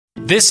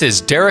This is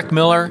Derek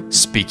Miller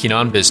speaking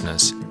on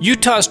business.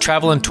 Utah's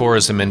travel and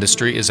tourism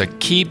industry is a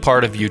key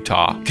part of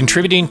Utah,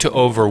 contributing to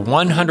over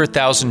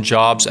 100,000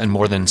 jobs and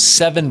more than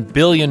 $7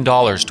 billion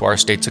to our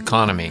state's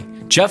economy.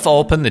 Jeff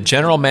OLPIN, the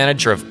general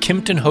manager of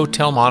Kimpton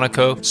Hotel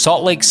Monaco,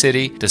 Salt Lake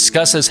City,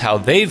 discusses how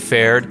they've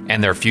fared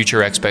and their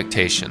future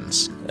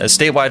expectations. As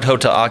statewide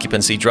hotel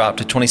occupancy dropped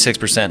to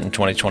 26% in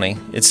 2020,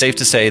 it's safe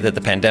to say that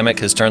the pandemic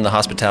has turned the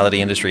hospitality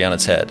industry on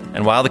its head.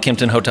 And while the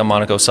Kimpton Hotel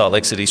Monaco Salt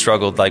Lake City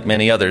struggled like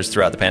many others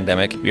throughout the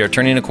pandemic, we are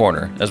turning a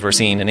corner as we're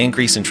seeing an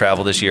increase in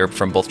travel this year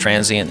from both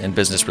transient and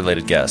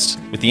business-related guests.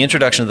 With the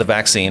introduction of the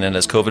vaccine and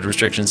as COVID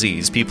restrictions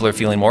ease, people are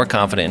feeling more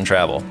confident in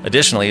travel.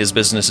 Additionally, as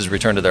businesses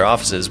return to their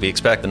offices, we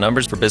expect the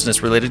numbers for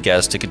business-related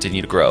guests to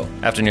continue to grow.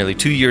 After nearly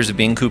 2 years of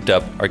being cooped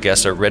up, our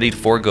guests are ready to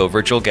forego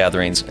virtual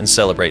gatherings and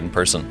celebrate in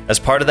person. As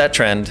part of that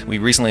trend, we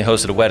recently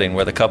hosted a wedding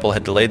where the couple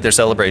had delayed their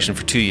celebration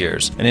for 2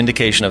 years, an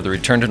indication of the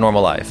return to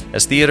normal life.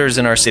 As theaters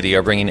in our city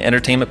are bringing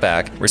entertainment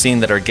back, we're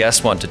seeing that our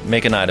guests want to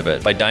make a night of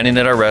it by dining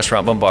at our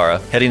restaurant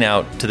Bambara, heading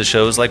out to the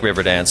shows like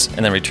Riverdance,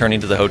 and then returning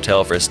to the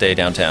hotel for a stay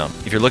downtown.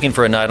 If you're looking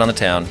for a night on the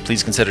town,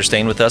 please consider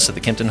staying with us at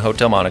the Kimpton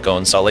Hotel Monaco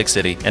in Salt Lake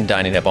City and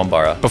dining at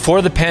Bambara.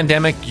 Before the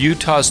pandemic,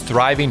 Utah's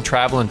thriving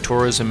travel and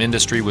tourism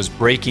industry was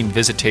breaking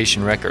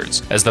visitation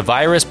records. As the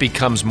virus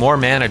becomes more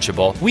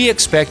manageable, we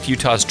expect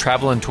Utah's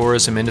travel and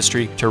tourism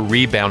industry to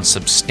rebound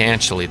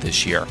substantially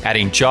this year,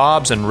 adding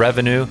jobs and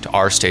revenue to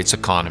our state's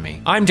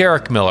economy. I'm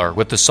Derek Miller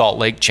with the Salt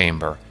Lake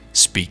Chamber,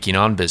 speaking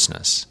on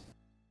business.